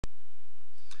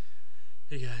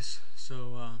Hey guys,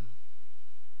 so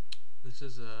this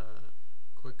is a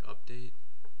quick update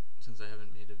since I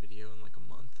haven't made a video in like a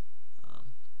month.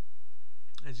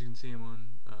 As you can see, I'm on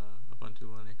Ubuntu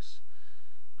Linux,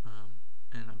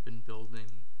 and I've been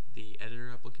building the editor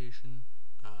application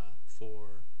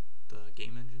for the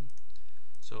game engine.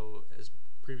 So as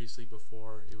previously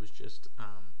before, it was just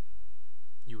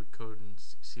you would code in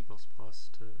C++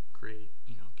 to create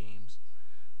games.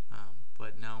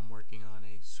 But now I'm working on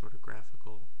a sort of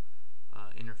graphical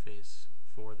interface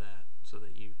for that, so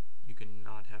that you can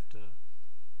not have to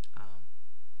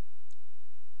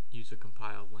use a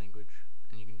compiled language,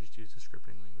 and you can just use the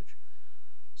scripting language.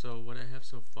 So what I have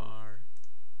so far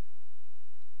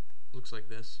looks like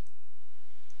this.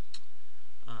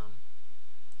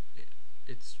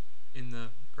 It's in the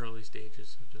early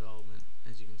stages of development,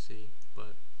 as you can see,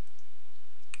 but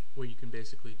what you can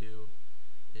basically do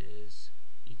is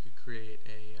you could create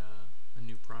a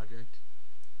new project.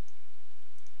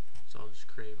 So I'll just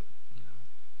create,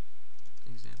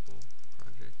 example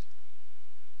project.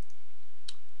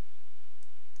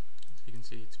 So you can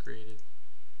see it's created,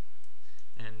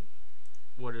 and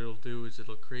what it'll do is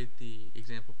it'll create the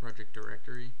example project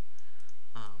directory,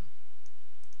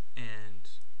 and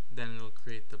then it'll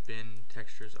create the bin,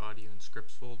 textures, audio, and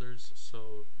scripts folders.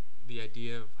 So the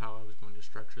idea of how I was going to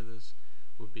structure this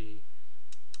would be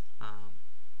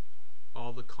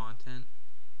all the content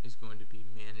is going to be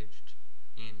managed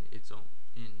in its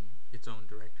own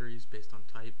directories based on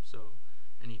type. So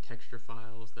any texture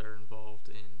files that are involved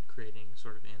in creating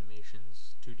sort of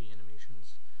animations, 2D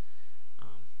animations,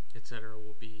 etc.,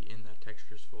 will be in that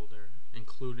textures folder,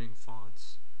 including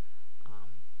fonts.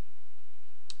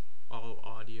 All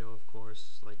audio, of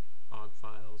course, like OGG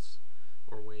files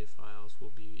or WAV files,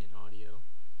 will be in audio,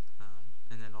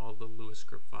 and then all the Lewis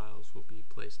script files will be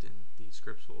placed in the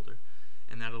scripts folder,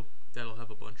 and that'll have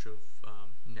a bunch of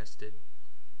nested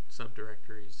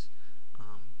subdirectories,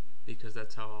 because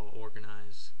that's how I'll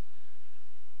organize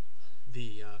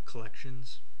the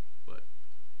collections. But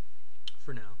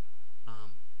for now,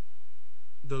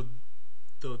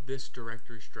 though this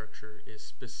directory structure is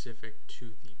specific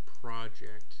to the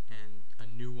project, and a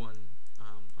new one,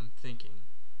 I'm thinking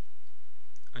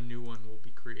a new one will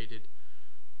be created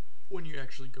when you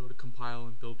actually go to compile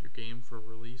and build your game for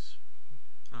release.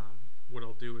 What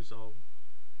I'll do is I'll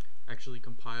actually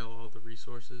compile all the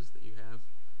resources that you have.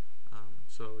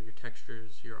 So your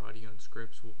textures, your audio, and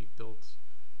scripts will be built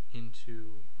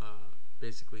into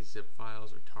basically zip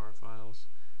files or tar files,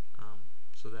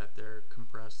 so that they're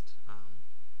compressed,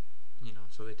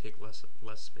 so they take less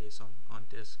space on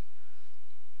disk.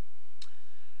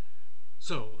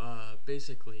 So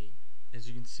basically, as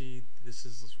you can see, this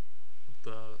is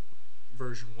the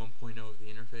version 1.0 of the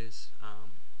interface.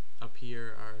 Up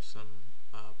here are some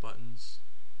buttons.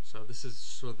 So this is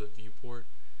sort of the viewport,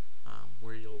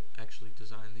 where you'll actually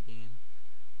design the game.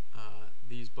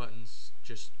 These buttons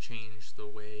just change the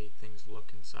way things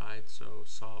look inside. So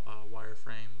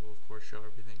wireframe will of course show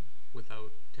everything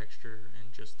without texture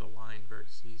and just the line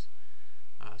vertices.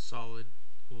 Solid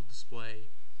will display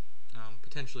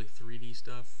potentially 3D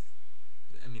stuff.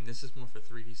 I mean, this is more for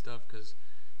 3D stuff, because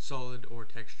solid or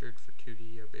textured for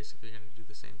 2D are basically going to do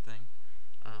the same thing,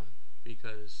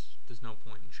 because there's no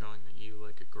point in showing you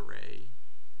like a gray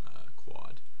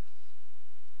quad.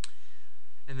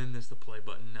 And then there's the play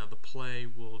button. Now the play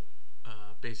will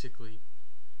basically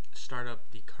start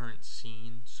up the current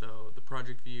scene. So the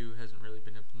project view hasn't really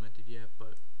been implemented yet,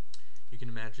 but you can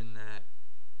imagine that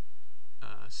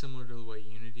similar to the way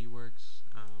Unity works,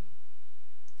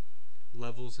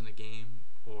 levels in a game,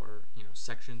 or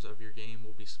sections of your game,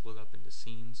 will be split up into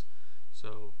scenes.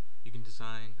 So you can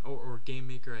design, or Game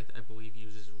Maker I believe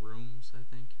uses rooms, I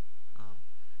think,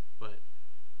 but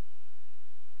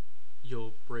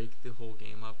you'll break the whole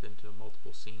game up into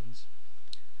multiple scenes.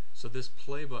 So this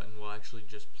play button will actually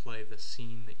just play the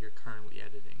scene that you're currently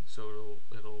editing. So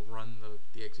it'll run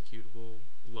the executable,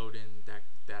 load in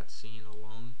that scene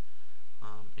alone,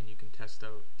 and you can test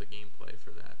out the gameplay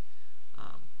for that.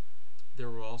 There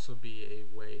will also be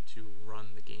a way to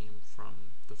run the game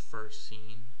from the first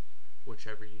scene,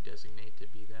 whichever you designate to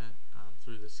be that,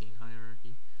 through the scene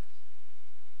hierarchy.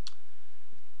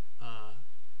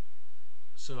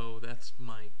 So that's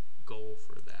my goal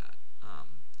for that.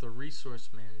 The resource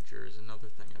manager is another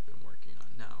thing I've been working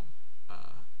on now.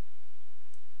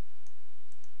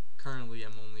 Currently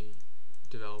I'm only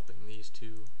developing these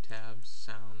two tabs,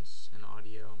 sounds and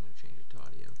audio. I'm going to change it to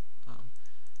audio,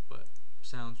 but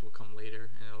sounds will come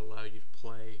later, and it'll allow you to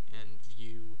play and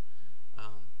view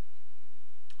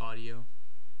audio.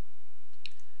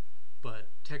 But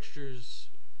textures,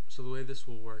 so the way this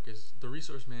will work is the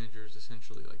resource manager is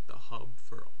essentially like the hub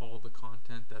for all the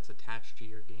content that's attached to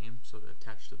your game, so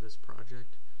attached to this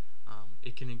project.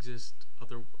 It can exist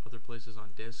other places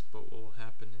on disk, but what will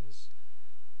happen is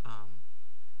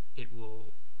it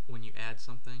will, when you add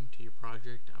something to your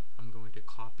project, I'm going to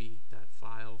copy that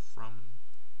file from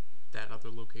that other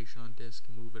location on disk,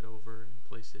 move it over, and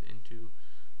place it into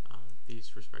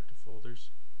these respective folders,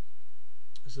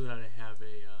 so that I have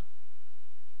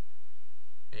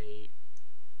a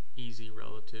easy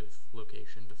relative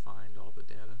location to find all the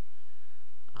data.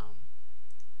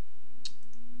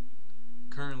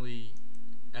 Currently,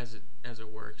 as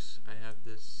it works, I have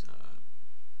this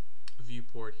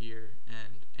viewport here,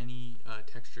 and any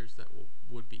textures that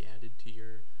would be added to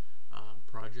your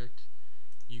project,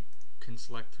 you can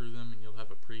select through them, and you'll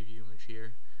have a preview image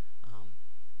here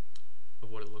of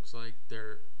what it looks like.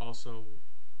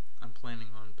 I'm planning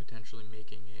on potentially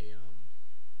making a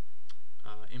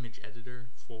image editor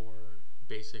for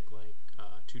basic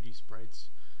 2D sprites,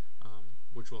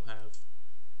 which will have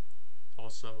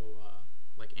also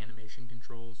like animation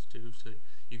controls too. So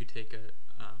you could take a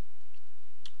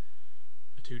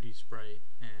 2D sprite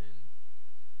and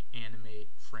animate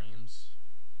frames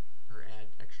or add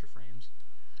extra frames.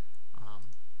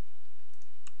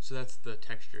 So that's the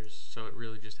textures. So it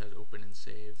really just has open and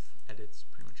save. Edit's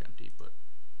pretty much empty, but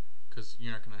because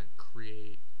you're not going to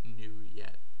create new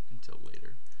yet until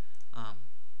later.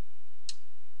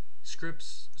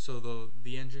 Scripts, so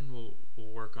the engine will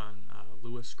work on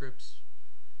Lua scripts.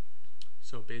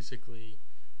 So basically,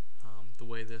 the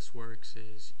way this works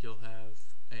is you'll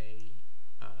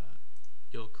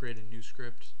create a new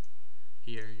script.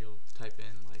 Here you'll type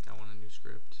in I want a new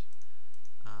script.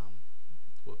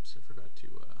 Whoops, I forgot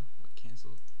to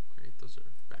cancel create. Those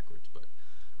are backwards, but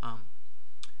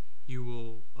you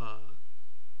will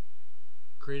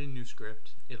create a new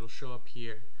script. It'll show up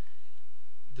here.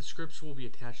 The scripts will be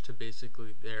attached to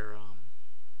basically their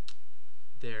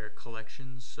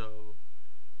collections. So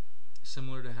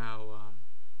similar to how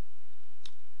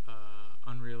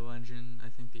Unreal Engine, I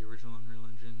think the original Unreal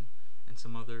Engine, and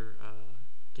some other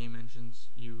game engines,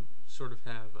 you sort of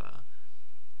have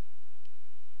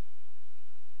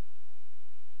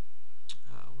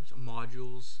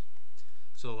modules.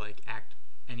 So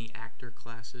any actor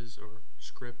classes or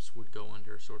scripts would go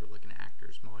under sort of like an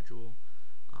actors module.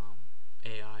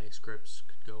 AI scripts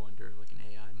could go under like an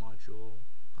AI module.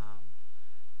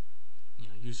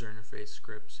 User interface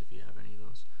scripts, if you have any of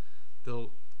those,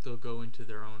 they'll go into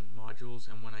their own modules.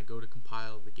 And when I go to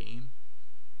compile the game,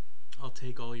 I'll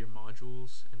take all your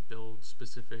modules and build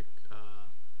specific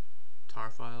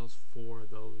tar files for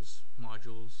those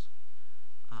modules,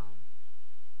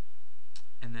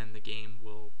 and then the game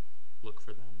will look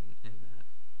for them in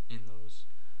those.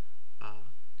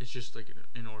 It's just like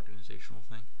an organizational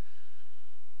thing.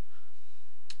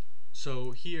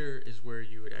 So here is where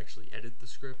you would actually edit the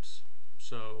scripts.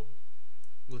 So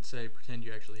let's say, pretend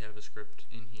you actually have a script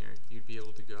in here. You'd be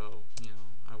able to go,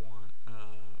 I want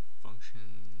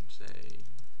function, say,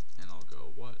 and I'll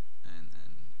go what, and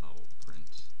then I'll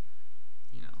print,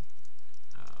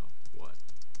 what,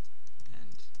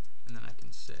 and then I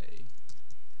can say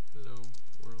hello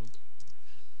world.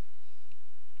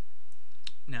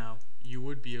 Now you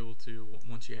would be able to,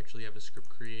 once you actually have a script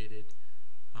created,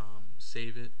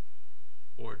 save it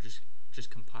or just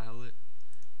compile it.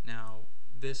 Now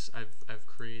this I've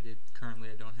created. Currently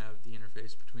I don't have the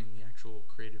interface between the actual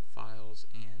created files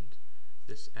and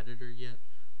this editor yet,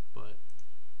 but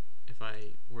if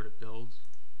I were to build,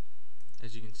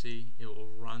 as you can see, it will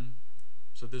run.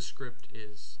 So this script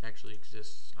actually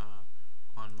exists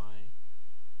on my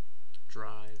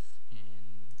drive in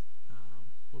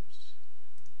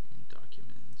in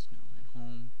documents, no, in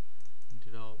home, in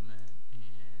development,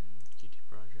 and Qt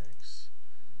projects.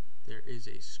 There is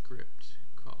a script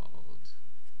called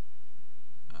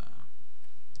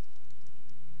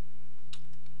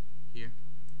here.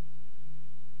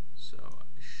 So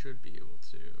I should be able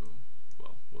to,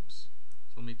 well, whoops.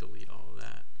 So let me delete all of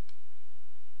that.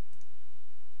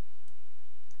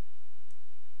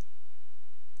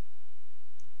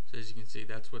 So as you can see,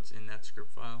 that's what's in that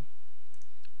script file.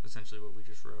 Essentially what we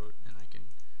just wrote, and I can,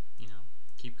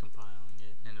 keep compiling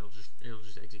it, and it'll just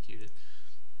execute it.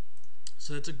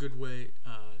 So that's a good way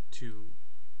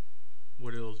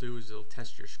what it'll do is it'll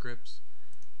test your scripts.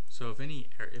 So if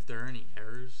there are any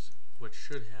errors, what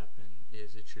should happen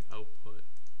is it should output.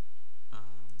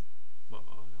 Well,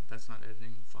 oh no, that's not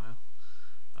editing the file.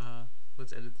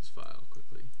 Let's edit this file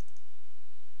quickly.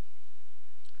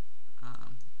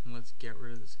 And let's get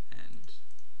rid of this end.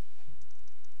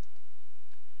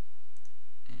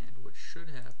 And what should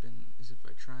happen is if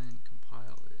I try and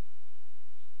compile it.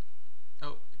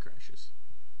 Oh, it crashes.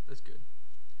 That's good.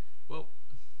 Well,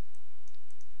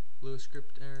 Lewis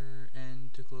script error,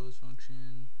 end to close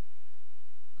function.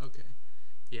 Okay.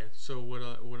 Yeah, so what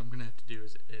I'm gonna have to do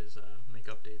is make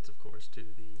updates, of course, to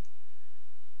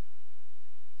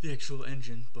the actual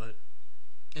engine, but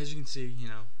as you can see, you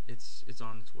know, it's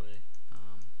on its way.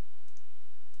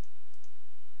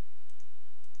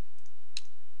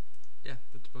 Yeah,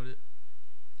 that's about it.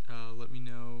 Let me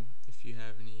know if you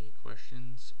have any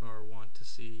questions or want to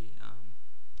see.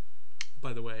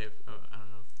 By the way, I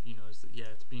don't know if you noticed that. Yeah,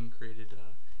 it's being created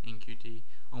in Qt.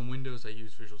 On Windows, I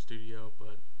use Visual Studio,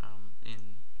 but on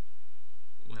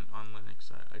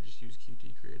Linux, I just use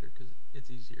Qt Creator because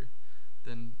it's easier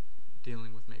than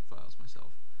dealing with makefiles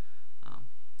myself.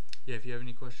 Yeah, if you have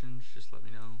any questions, just let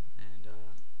me know, and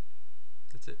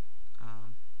that's it.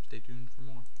 Stay tuned for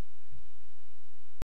more.